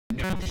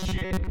No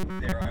shit,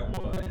 there I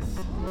was.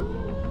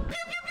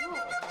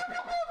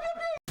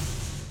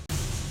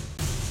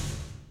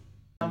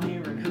 I'm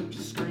hearing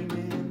hoops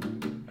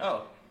screaming.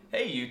 Oh,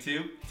 hey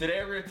YouTube.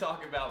 Today we're gonna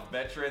talk about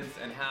veterans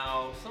and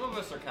how some of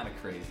us are kind of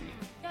crazy.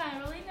 Yeah, I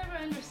really never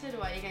understood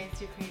why you guys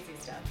do crazy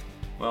stuff.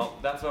 Well,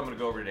 that's what I'm gonna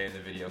go over today in the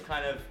video.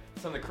 Kind of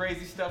some of the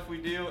crazy stuff we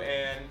do,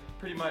 and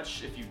pretty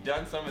much if you've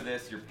done some of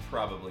this, you're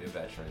probably a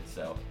veteran,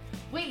 so.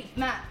 Wait,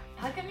 Matt,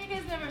 how come you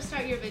guys never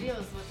start your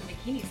videos with a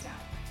bikini snap?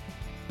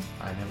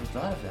 I never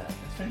thought of that.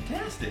 That's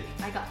fantastic.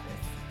 I got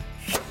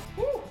this.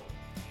 Woo!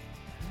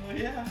 Oh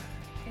yeah.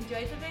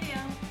 Enjoy the video.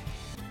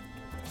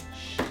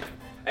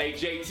 Hey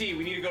JT,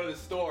 we need to go to the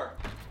store.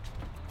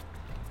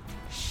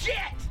 Shit!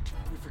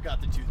 We forgot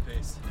the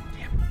toothpaste.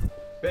 Damn.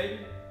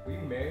 Baby, will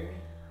you marry me?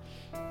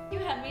 You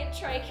had me in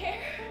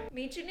TRICARE.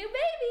 Meet your new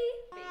baby.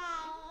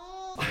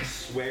 I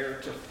swear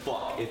to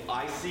fuck, if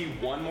I see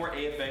one more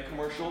AFN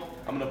commercial,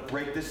 I'm gonna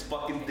break this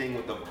fucking thing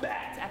with a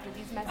bat. After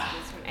these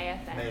messages from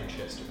AFN.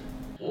 Manchester.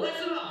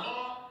 Listen up,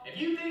 huh? If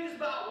you think it's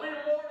about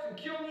winning wars and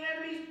killing the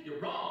enemies, you're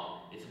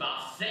wrong. It's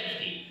about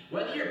safety.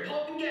 Whether you're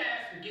pumping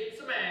gas or getting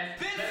some ass,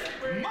 This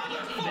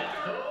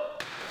motherfucker!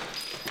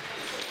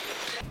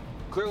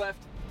 Clear left.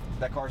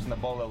 That car's in the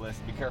BOLO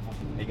list. Be careful.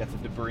 You got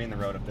some debris in the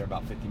road up there,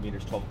 about 50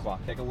 meters, 12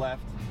 o'clock. Take a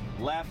left.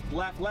 Left.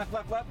 Will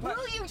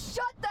you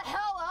shut the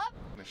hell up?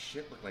 My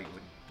shit look like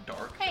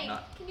dark. Hey,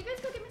 Not... can you guys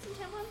go get me some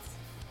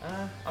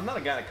tampons? I'm not a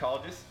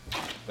gynecologist,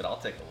 but I'll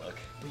take a look.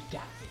 We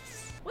got this.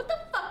 What the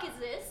fuck is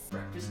this?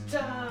 Breakfast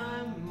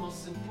time,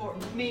 most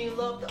important meal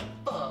of the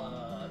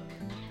fuck.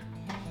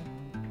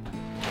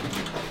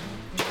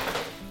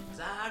 'Cause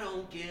I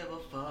don't give a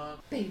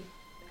fuck.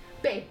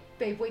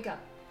 Babe, wake up.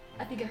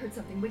 I think I heard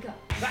something. Wake up.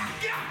 I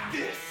got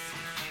this!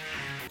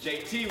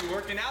 JT, we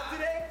working out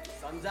today?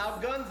 Sun's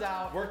out, guns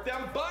out. Work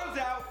them buns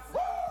out! Woo!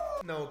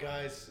 No,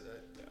 guys,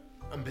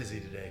 I'm busy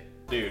today.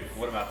 Dude,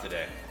 what about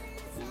today?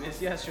 We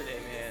missed yesterday,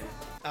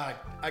 man.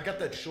 I got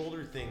that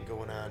shoulder thing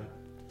going on.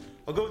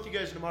 I'll go with you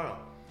guys tomorrow.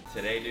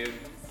 Today, dude?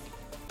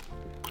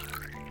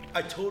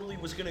 I totally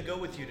was gonna go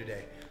with you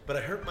today, but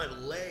I hurt my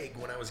leg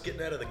when I was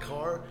getting out of the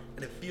car,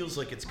 and it feels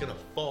like it's gonna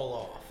fall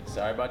off.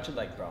 Sorry about your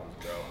leg problems,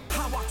 bro.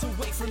 I walked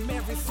away from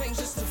everything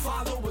just to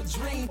follow a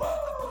dream.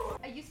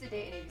 I used to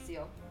date a Navy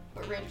SEAL,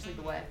 but ran to sleep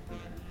away.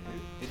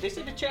 Did they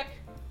send a check?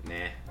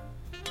 Nah.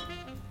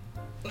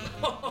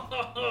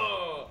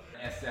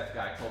 SF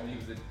guy told me he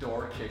was a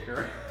door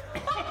kicker.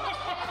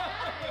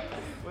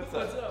 What's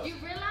up? You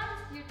realize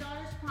your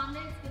daughter's prom day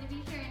is gonna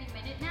be here any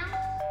minute now?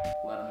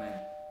 Let him in.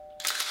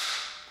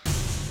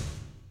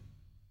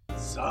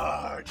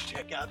 Sarge,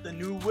 check out the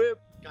new whip.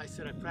 Guy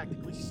said I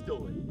practically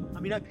stole it. I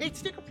mean, I paid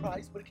sticker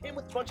price, but it came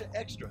with a bunch of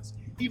extras.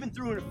 Even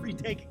threw in a free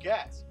tank of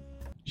gas.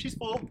 She's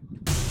full.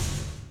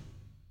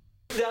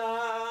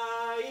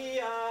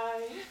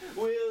 I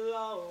will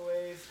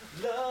always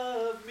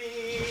love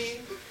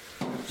me.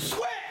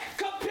 Sweat!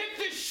 Come pick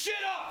this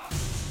shit up!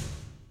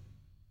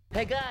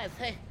 Hey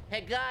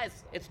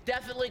guys, it's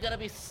definitely gonna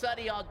be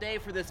sunny all day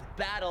for this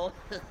battle.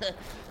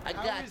 I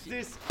got How is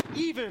this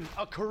even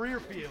a career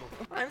field?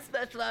 I'm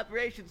special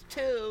operations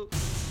too.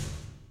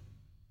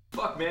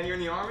 Fuck, man, you're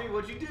in the army?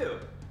 What'd you do?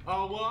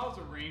 Oh, well, I was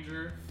a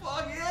ranger.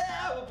 Fuck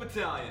yeah! What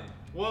battalion?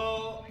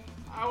 Well,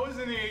 I was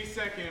in the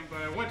 82nd,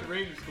 but I went to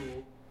ranger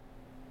school.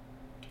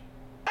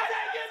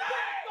 Take it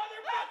back,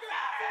 motherfucker!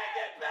 Take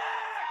it back!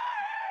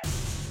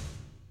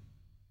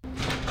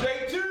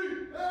 J2!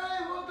 Hey,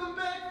 welcome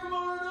back from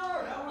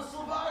R&R. How was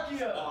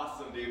Slovakia?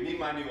 Awesome, dude. Meet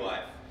my new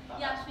wife.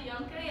 Ja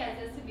špionka je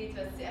ze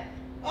Sibitvosti.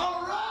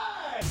 All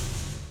right!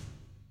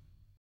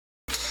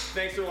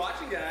 Thanks for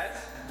watching, guys.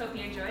 Hope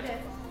you enjoyed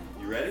it.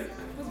 You ready? I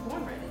was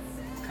born ready.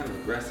 It's kind of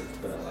aggressive,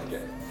 but I like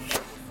it.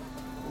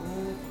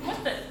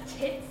 What the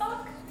tit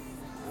fuck?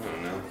 I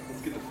don't know.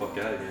 Let's get the fuck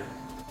out of here.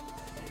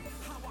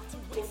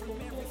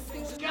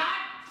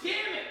 God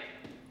damn it!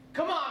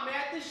 Come on,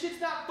 Matt, this shit's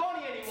not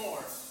funny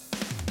anymore.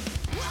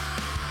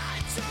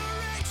 What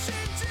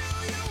direction do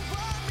you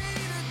want me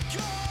to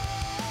go?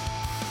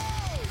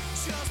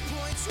 Just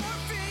point your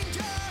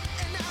finger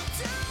and I'll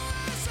do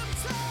as I'm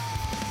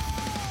told.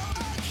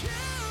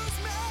 Accuse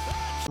me.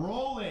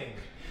 Rolling.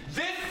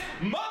 This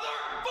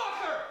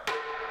motherfucker!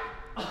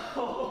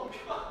 Oh,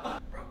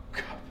 God.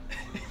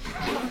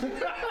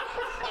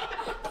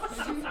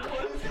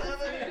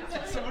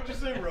 Someone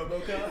just say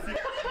RoboCop?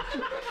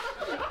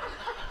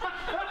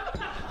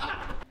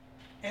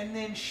 And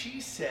then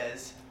she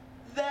says,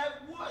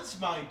 that was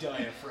my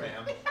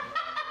diaphragm.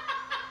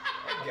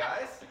 Hey,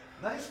 guys.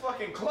 Nice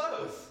fucking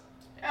clothes.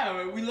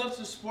 Yeah, we love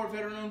to support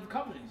veteran-owned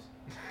companies.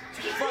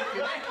 Fuck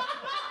you.